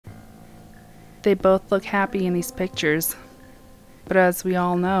They both look happy in these pictures. But as we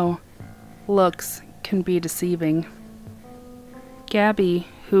all know, looks can be deceiving. Gabby,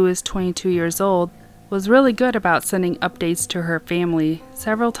 who is 22 years old, was really good about sending updates to her family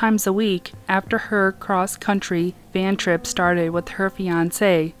several times a week after her cross-country van trip started with her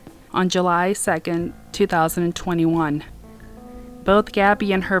fiancé on July 2nd, 2021. Both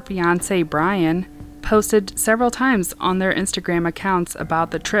Gabby and her fiancé Brian posted several times on their Instagram accounts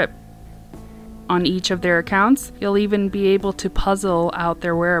about the trip. On each of their accounts, you'll even be able to puzzle out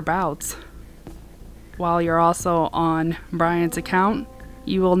their whereabouts. While you're also on Brian's account,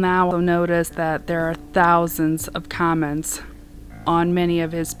 you will now notice that there are thousands of comments on many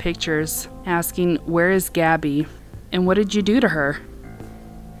of his pictures asking, "Where is Gabby? And what did you do to her?"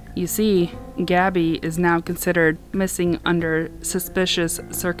 You see, Gabby is now considered missing under suspicious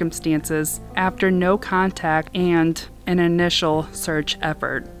circumstances after no contact and an initial search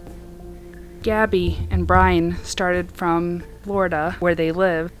effort. Gabby and Brian started from Florida, where they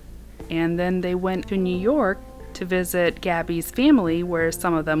live, and then they went to New York to visit Gabby's family, where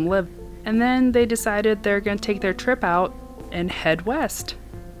some of them live, and then they decided they're going to take their trip out and head west.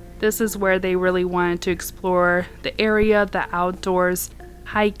 This is where they really wanted to explore the area, the outdoors,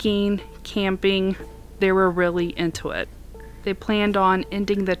 hiking, camping. They were really into it. They planned on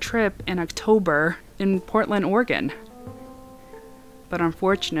ending the trip in October in Portland, Oregon. But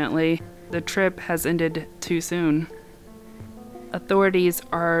unfortunately, the trip has ended too soon. Authorities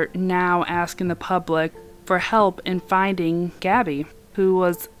are now asking the public for help in finding Gabby, who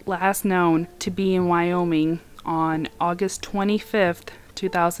was last known to be in Wyoming on August 25th,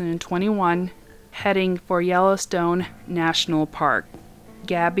 2021, heading for Yellowstone National Park.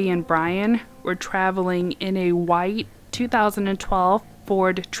 Gabby and Brian were traveling in a white 2012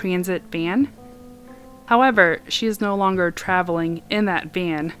 Ford Transit van. However, she is no longer traveling in that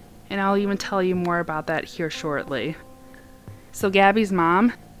van, and I'll even tell you more about that here shortly. So Gabby's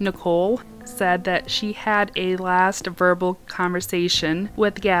mom, Nicole, said that she had a last verbal conversation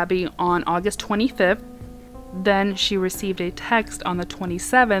with Gabby on August 25th. Then she received a text on the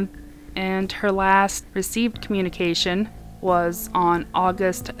 27th, and her last received communication was on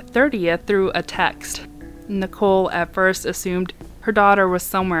August 30th through a text. Nicole at first assumed her daughter was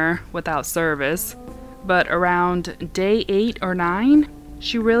somewhere without service, but around day 8 or 9,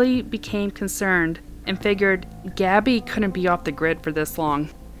 she really became concerned and figured Gabby couldn't be off the grid for this long.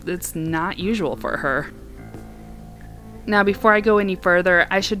 It's not usual for her. Now, before I go any further,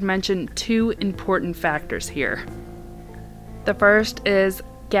 I should mention two important factors here. The first is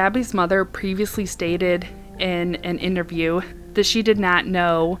Gabby's mother previously stated in an interview that she did not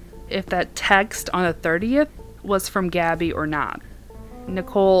know if that text on the 30th was from Gabby or not.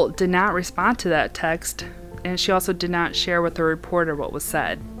 Nicole did not respond to that text, and she also did not share with the reporter what was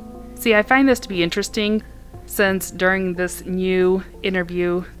said. See, I find this to be interesting since during this new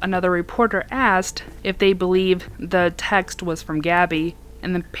interview, another reporter asked if they believe the text was from Gabby,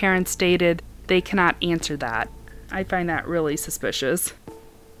 and the parents stated they cannot answer that. I find that really suspicious.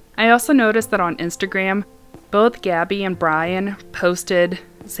 I also noticed that on Instagram, both Gabby and Brian posted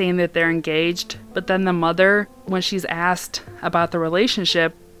saying that they're engaged, but then the mother, when she's asked about the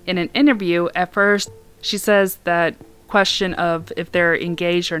relationship in an interview, at first she says that question of if they're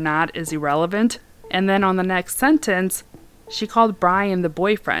engaged or not is irrelevant. And then on the next sentence, she called Brian the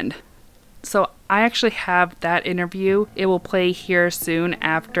boyfriend. So I actually have that interview. It will play here soon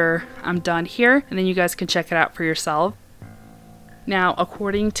after I'm done here, and then you guys can check it out for yourself. Now,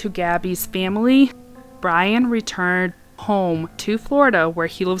 according to Gabby's family, Brian returned home to Florida where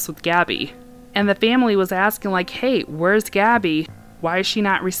he lives with Gabby. And the family was asking like, hey, where's Gabby? Why is she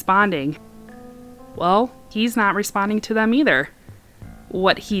not responding? Well, he's not responding to them either.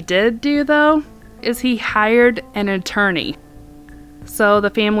 What he did do, though, is he hired an attorney. So the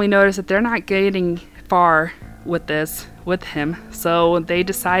family noticed that they're not getting far with this with him. So they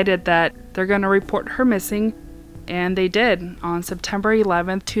decided that they're going to report her missing. And they did on September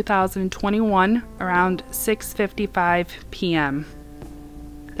 11th, 2021, around 6:55 p.m.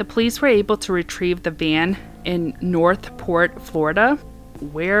 The police were able to retrieve the van in Northport, Florida,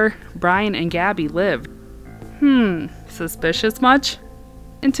 where Brian and Gabby lived. Suspicious much?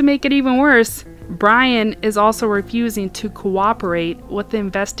 And to make it even worse, Brian is also refusing to cooperate with the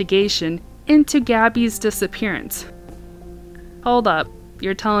investigation into Gabby's disappearance. Hold up,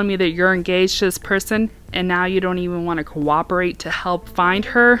 you're telling me that you're engaged to this person and now you don't even want to cooperate to help find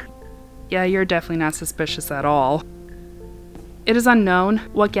her? Yeah, you're definitely not suspicious at all. It is unknown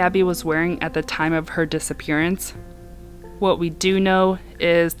what Gabby was wearing at the time of her disappearance. What we do know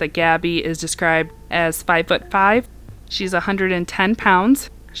is that Gabby is described as 5'5". She's 110 pounds.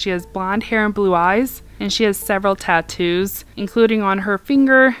 She has blonde hair and blue eyes, and she has several tattoos, including on her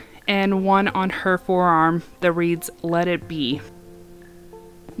finger and one on her forearm that reads, "Let It Be."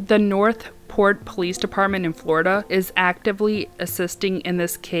 The Northport Police Department in Florida is actively assisting in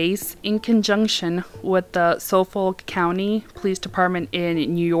this case in conjunction with the Suffolk County Police Department in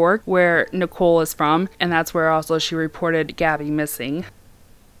New York, where Nicole is from, and that's where also she reported Gabby missing.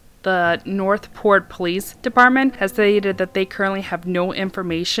 The Northport Police Department has stated that they currently have no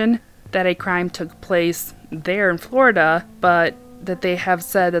information that a crime took place there in Florida, but that they have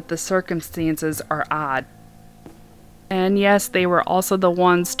said that the circumstances are odd. And yes, they were also the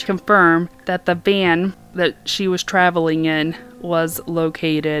ones to confirm that the van that she was traveling in was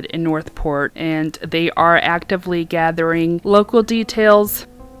located in Northport, and they are actively gathering local details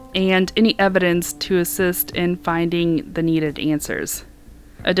and any evidence to assist in finding the needed answers.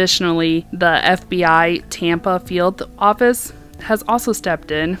 Additionally, the FBI Tampa field office has also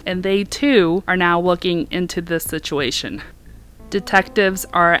stepped in, and they too are now looking into this situation. Detectives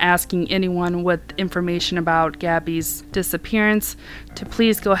are asking anyone with information about Gabby's disappearance to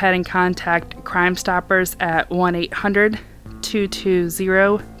please go ahead and contact Crime Stoppers at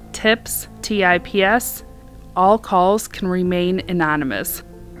 1-800-220-TIPS, TIPS. All calls can remain anonymous.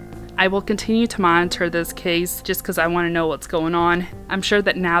 I will continue to monitor this case just because I want to know what's going on. I'm sure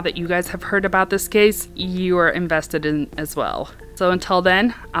that now that you guys have heard about this case, you are invested in as well. So until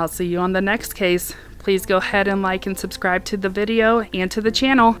then, I'll see you on the next case. Please go ahead and like and subscribe to the video and to the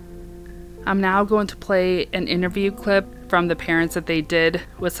channel. I'm now going to play an interview clip from the parents that they did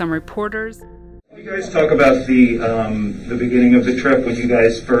with some reporters. You guys talk about the beginning of the trip when you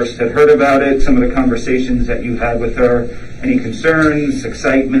guys first had heard about it, some of the conversations that you had with her, any concerns,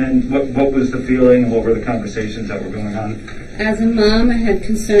 excitement, what was the feeling and what were the conversations that were going on? As a mom, I had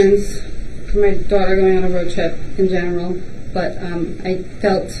concerns for my daughter going on a road trip in general, but I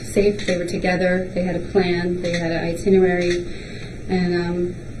felt safe. They were together, they had a plan, they had an itinerary,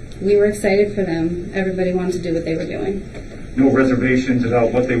 and we were excited for them. Everybody wanted to do what they were doing. No reservations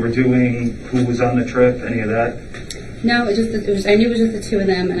about what they were doing, who was on the trip, any of that? No, I knew it was just the two of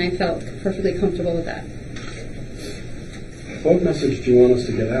them, and I felt perfectly comfortable with that. What message do you want us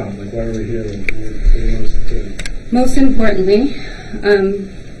to get out? Like, why are we here? What do you want us to do? Most importantly,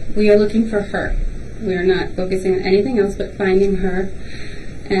 we are looking for her. We are not focusing on anything else but finding her.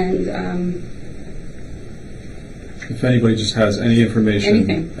 And if anybody just has any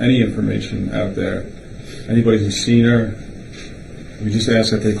information, any information out there, anybody who's seen her, we just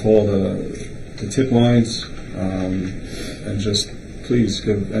ask that they call the tip lines and just please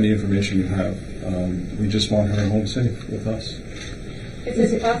give any information you have. We just want her home safe with us.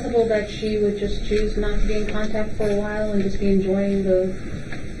 Is it possible that she would just choose not to be in contact for a while and just be enjoying the...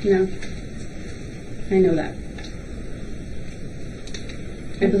 No. I know that.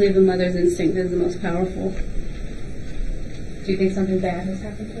 I believe a mother's instinct is the most powerful. Do you think something bad has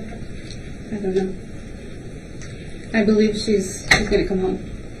happened to her? I don't know. I believe she's going to come home.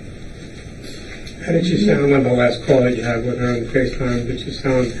 How did she sound on the last call that you had with her on FaceTime? Did she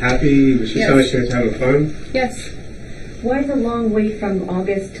sound happy? Was she sound like she was having fun? Yes. Why the long wait from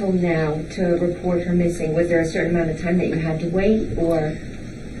August till now to report her missing? Was there a certain amount of time that you had to wait, or?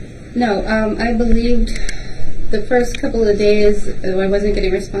 No, I believed the first couple of days I wasn't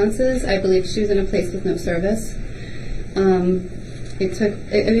getting responses. I believed she was in a place with no service.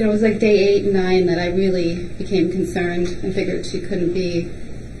 It was like day 8 and 9 that I really became concerned and figured she couldn't be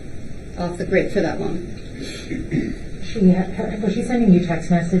off the grid for that long. Was she sending you text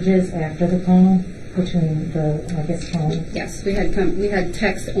messages after the call between the August call? Yes, we had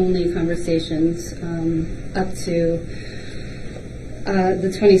text-only conversations up to the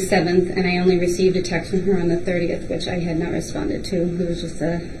 27th, and I only received a text from her on the 30th, which I had not responded to. It was just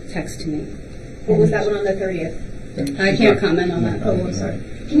a text to me. What was that one on the 30th? I can't comment on that. Oh, I'm sorry.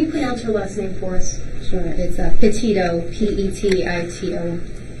 Can you pronounce her last name for us? Sure. It's Petito, P-E-T-I-T-O.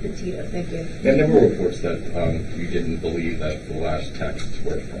 Petito, thank you. There were reports that you didn't believe that the last texts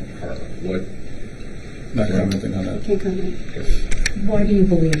were from her. What? Not commenting on that. I can't comment. Why do you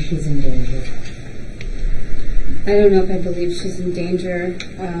believe she's in danger? I don't know if I believe she's in danger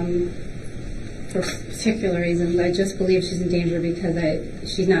for particular reasons. I just believe she's in danger because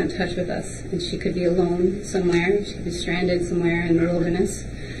she's not in touch with us, and she could be alone somewhere. She could be stranded somewhere in the wilderness,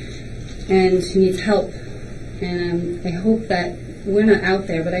 and she needs help. And I hope that we're not out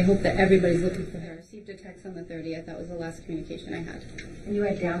there, but I hope that everybody's looking for her. I received a text on the 30th. That was the last communication I had. And you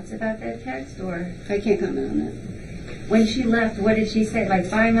had doubts about that text, or? I can't comment on that. When she left, what did she say?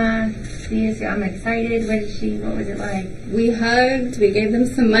 Like, bye, Ma. See you soon. I'm excited. What was it like? We hugged. We gave them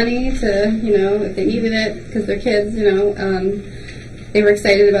some money to, if they needed it, because they're kids, They were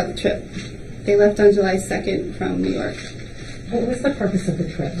excited about the trip. They left on July 2nd from New York. What was the purpose of the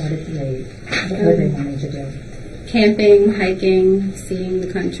trip? What were they wanting to do? Camping, hiking, seeing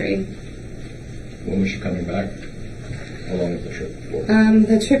the country. When was she coming back? How long was the trip for?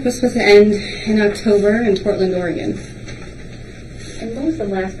 The trip was supposed to end in October in Portland, Oregon. And what was the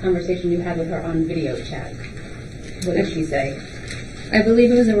last conversation you had with her on video chat? What did she say? I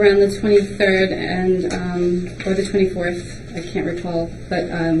believe it was around the 23rd or the 24th. I can't recall. But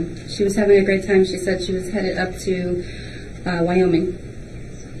she was having a great time. She said she was headed up to Wyoming.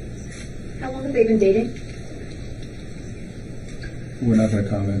 How long have they been dating? We're not going to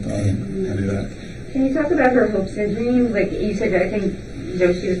comment on any of that. Can you talk about her hopes and dreams? Like you said, I think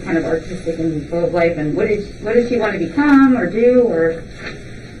she was kind of artistic and full of life. And what did she want to become or do? Or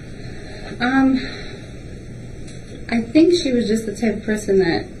I think she was just the type of person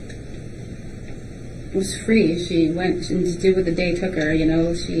that was free. She went and just did what the day took her.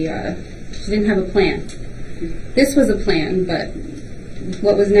 She didn't have a plan. This was a plan, but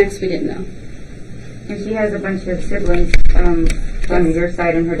what was next we didn't know. And she has a bunch of siblings on your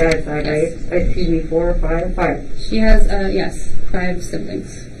side and her dad's side, right? Excuse me, 4 or 5? 5. She has, 5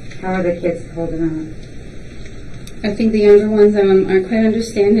 siblings. How are the kids holding on? I think the younger ones aren't quite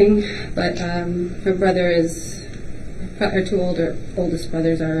understanding, but her brother is, her 2 oldest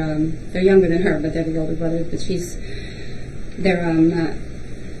brothers are, they're younger than her, but they're the older brothers, but they're not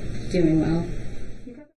doing well.